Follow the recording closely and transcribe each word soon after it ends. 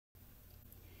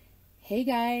Hey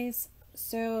guys,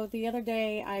 so the other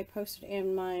day I posted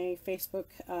in my Facebook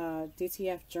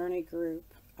DTF Journey group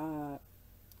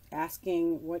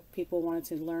asking what people wanted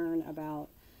to learn about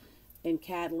in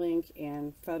Cadlink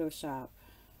and Photoshop.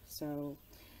 So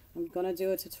I'm going to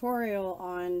do a tutorial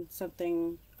on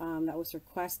something that was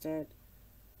requested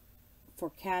for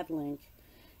Cadlink,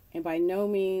 and by no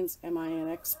means am I an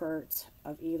expert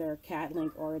of either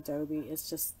Cadlink or Adobe. It's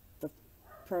just the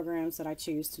programs that I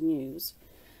choose to use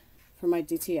for my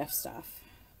DTF stuff.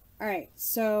 Alright,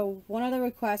 so one of the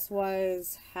requests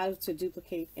was how to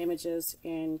duplicate images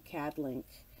in Cadlink.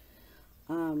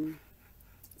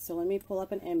 So let me pull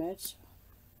up an image.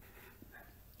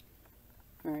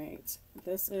 Alright,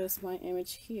 this is my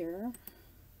image here.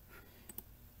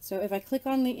 So if I click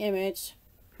on the image,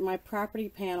 my property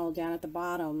panel down at the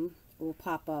bottom will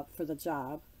pop up for the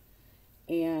job,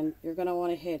 and you're going to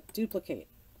want to hit duplicate.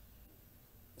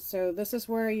 So this is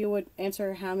where you would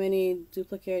enter how many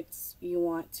duplicates you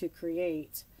want to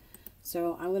create.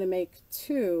 So I'm going to make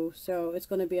 2, so it's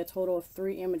going to be a total of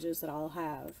 3 images that I'll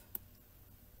have.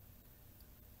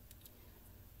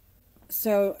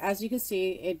 So as you can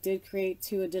see, it did create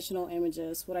 2 additional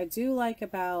images. What I do like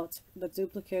about the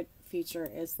duplicate feature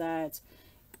is that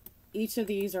each of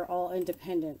these are all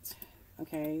independent.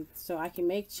 Okay, so I can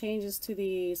make changes to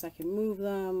these, I can move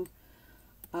them,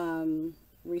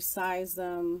 resize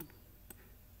them.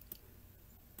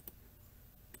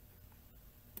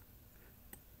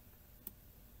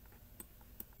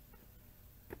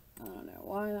 I don't know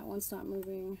why that one's not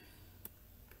moving.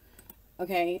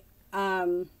 Okay,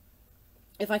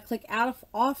 if I click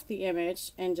off the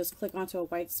image and just click onto a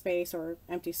white space or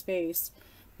empty space,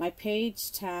 my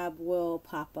page tab will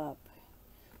pop up.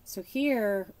 So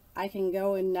here I can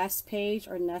go in nest page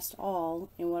or nest all,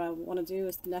 and what I want to do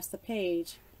is nest the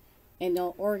page, and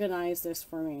they'll organize this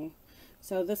for me.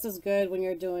 So this is good when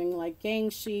you're doing like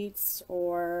gang sheets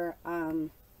or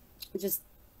just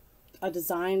a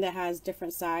design that has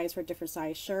different size for different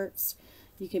size shirts.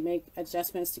 You can make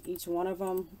adjustments to each one of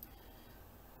them.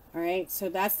 Alright, so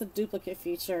that's the duplicate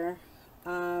feature.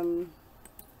 Let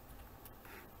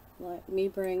me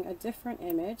bring a different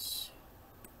image.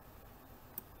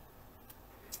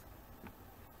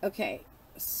 Okay,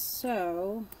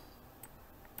 so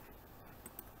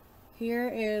here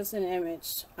is an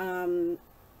image.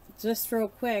 Just real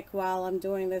quick while I'm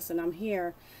doing this and I'm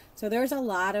here. So there's a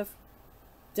lot of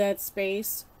dead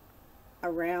space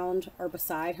around or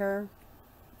beside her,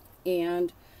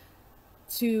 and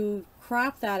to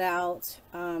crop that out,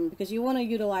 because you want to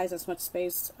utilize as much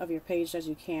space of your page as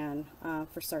you can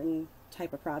for certain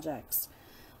type of projects.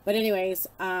 But anyways,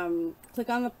 click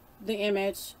on the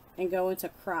image and go into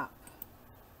crop.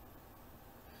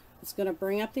 It's going to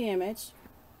bring up the image,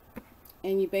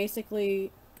 and you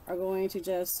basically are going to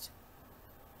just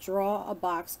draw a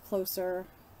box closer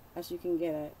as you can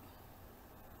get it.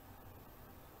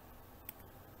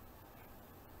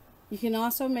 You can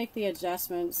also make the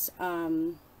adjustments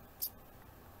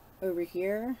over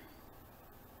here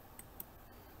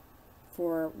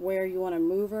for where you want to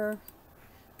move her.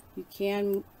 You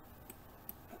can,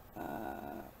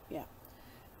 yeah.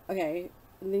 Okay,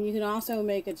 and then you can also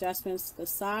make adjustments to the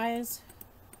size.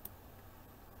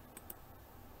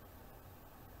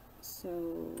 So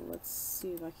let's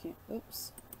see if I can't,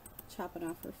 oops, chopping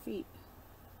off her feet.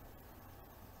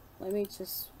 Let me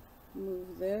just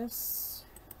move this.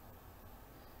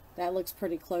 That looks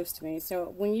pretty close to me.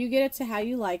 So when you get it to how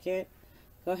you like it,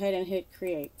 go ahead and hit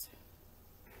create.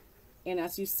 And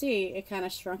as you see, it kind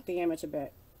of shrunk the image a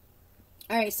bit.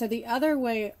 Alright, so the other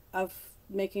way of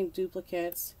making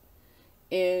duplicates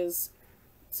is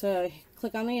to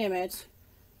click on the image,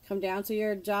 come down to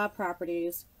your job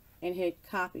properties, and hit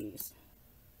copies.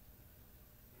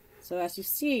 So as you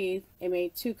see, it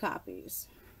made 2 copies.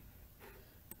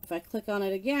 If I click on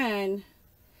it again,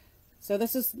 so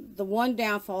this is the one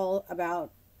downfall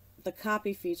about the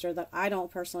copy feature that I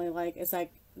don't personally like, is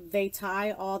like they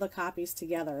tie all the copies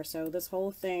together. So this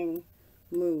whole thing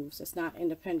moves. It's not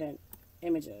independent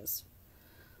images.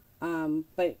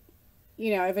 But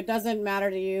you know, if it doesn't matter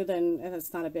to you, then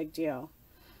it's not a big deal.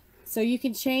 So you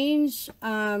can change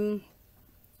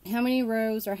how many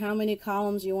rows or how many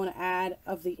columns you want to add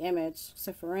of the image.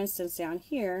 So for instance, down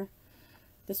here,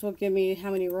 this will give me how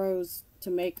many rows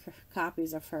to make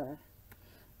copies of her.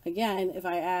 Again, if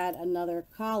I add another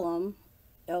column,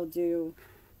 it'll do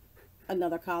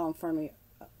another column for me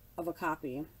of a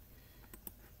copy.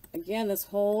 Again, this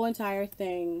whole entire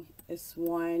thing is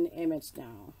one image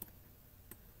now.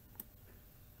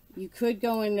 You could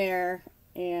go in there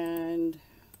and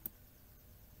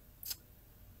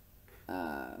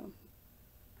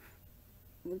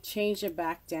change it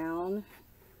back down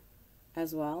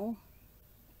as well.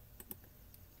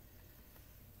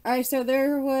 Alright, so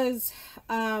there was,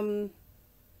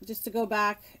 just to go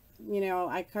back, you know,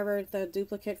 I covered the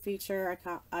duplicate feature,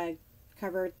 I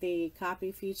covered the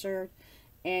copy feature,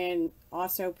 and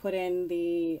also put in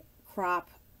the crop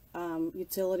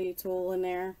utility tool in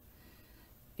there.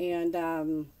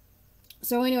 And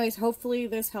so anyways, hopefully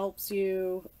this helps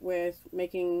you with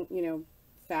making, you know,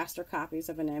 faster copies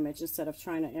of an image instead of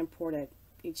trying to import it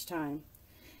each time.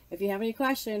 If you have any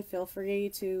question, feel free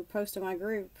to post in my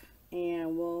group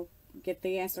and we'll get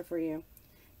the answer for you.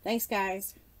 Thanks,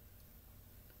 guys.